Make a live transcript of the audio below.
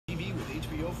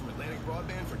Go from Atlantic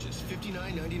Broadband for just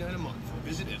 $59.99 a month.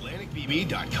 Visit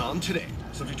AtlanticBB.com today.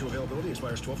 Subject to availability,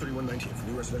 expires 12/31/19. For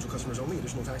new residential customers only.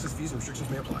 Additional taxes, fees, and restrictions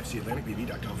may apply. See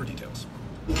AtlanticBB.com for details.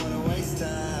 Wanna waste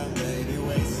time, baby,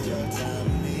 waste your time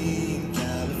with me in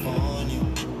California.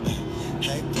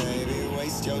 Hey, baby,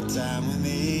 waste your time with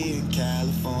me in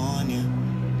California.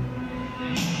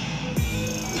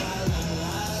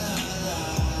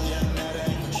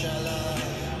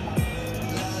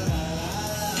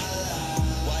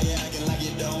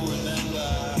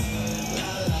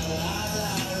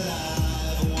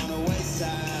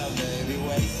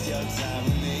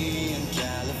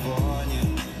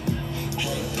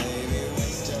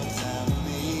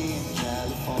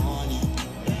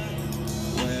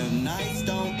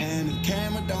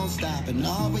 Stop and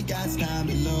all we got's time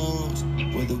to lose.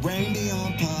 With the rain be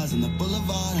on pause and the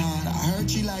boulevard hot, I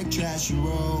heard you like trashy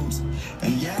roads.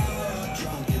 And yeah, we're all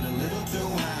drunk and a little too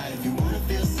high. If you wanna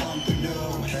feel something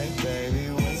new, hey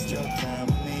baby, waste your time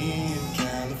with me in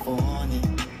California.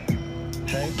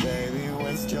 Hey baby,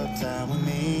 waste your time with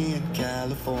me in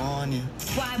California.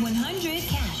 Y100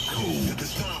 cash.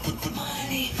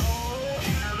 Money.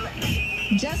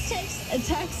 Just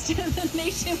text the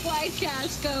nationwide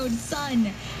cash code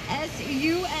SUN,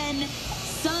 S-U-N,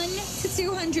 SUN to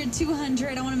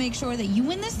 200-200. I want to make sure that you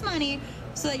win this money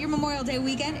so that your Memorial Day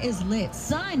weekend is lit.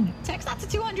 SUN, text that to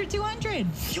 200-200.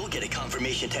 You'll get a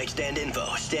confirmation text and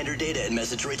info. Standard data and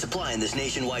message rates apply in this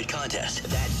nationwide contest.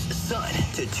 That's SUN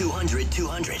to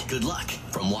 200-200. Good luck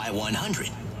from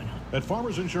Y100. At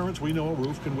Farmers Insurance, we know a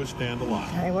roof can withstand a lot.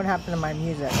 Hey, what happened to my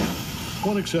music?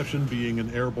 One exception being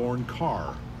an airborne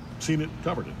car. Seen it,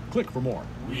 covered it. Click for more.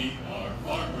 We are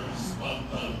farmers. Bum,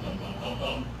 bum, bum, bum, bum,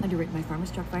 bum. Underwritten by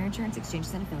Farmers Truck Fire Insurance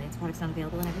Exchanges and Affiliates. Products not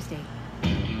available in every state.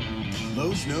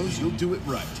 Lowe's knows you'll do it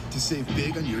right to save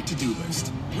big on your to-do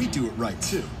list. We do it right,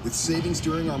 too, with savings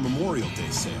during our Memorial Day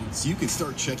sale, so you can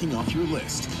start checking off your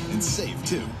list and save,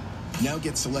 too. Now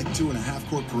get select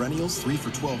 2.5-quart perennials, 3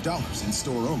 for $12 in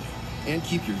store only. And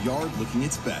keep your yard looking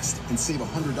its best and save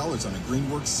 $100 on a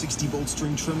Greenworks 60-volt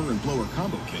string trimmer and blower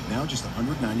combo kit, now just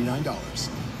 $199.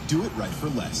 Do it right for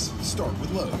less. Start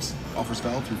with Lowe's. Offers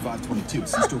valid through 5/22.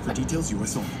 See store for details.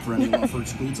 U.S. only. Perennial offer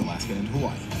excludes Alaska and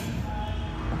Hawaii.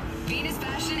 Venus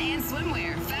Fashion and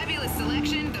Swimwear. Fabulous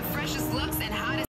selection, the freshest looks, and hottest